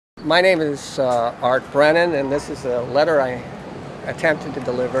My name is Art Brennan, and this is a letter I attempted to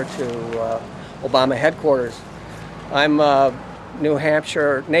deliver to Obama headquarters. I'm a New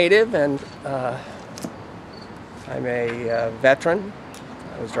Hampshire native, and I'm a veteran.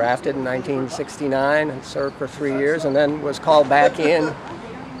 I was drafted in 1969 and served for 3 years, and then was called back in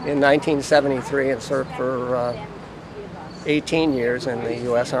 1973 and served for 18 years in the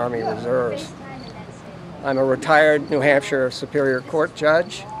U.S. Army Reserves. I'm a retired New Hampshire Superior Court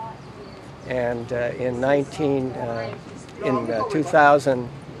judge, and in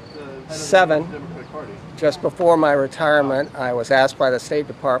 2007, just before my retirement, I was asked by the State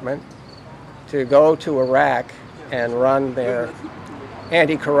Department to go to Iraq and run their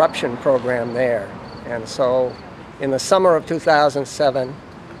anti-corruption program there. And so in the summer of 2007,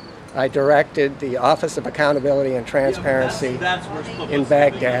 I directed the Office of Accountability and Transparency in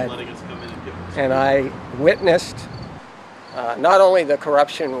Baghdad, and I witnessed not only the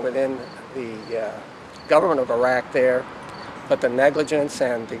corruption within the government of Iraq there, but the negligence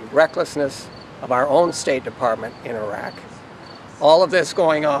and the recklessness of our own State Department in Iraq. All of this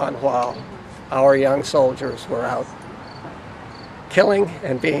going on while our young soldiers were out killing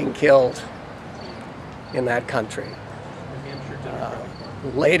and being killed in that country.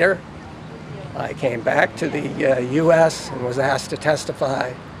 Later, I came back to the U.S. and was asked to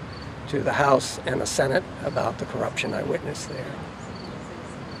testify to the House and the Senate about the corruption I witnessed there.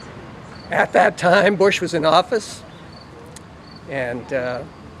 At that time, Bush was in office, and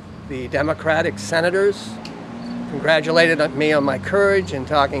the Democratic senators congratulated me on my courage in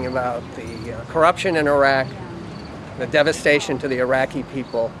talking about the corruption in Iraq, the devastation to the Iraqi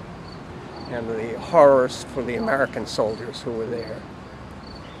people, and the horrors for the American soldiers who were there.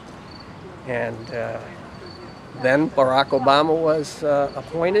 And then Barack Obama was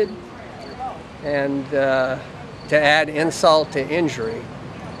appointed, and to add insult to injury,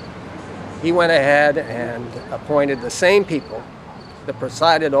 he went ahead and appointed the same people that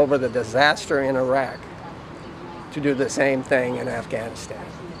presided over the disaster in Iraq to do the same thing in Afghanistan.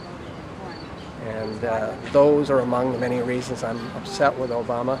 And those are among the many reasons I'm upset with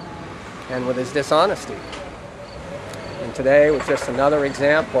Obama and with his dishonesty. And today was just another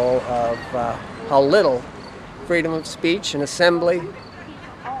example of how little freedom of speech and assembly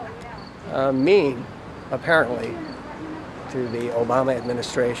mean, apparently, to the Obama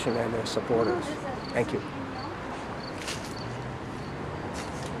administration and their supporters. Thank you.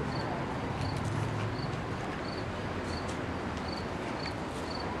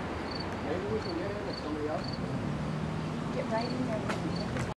 Maybe we can get in with somebody else. Get right in there.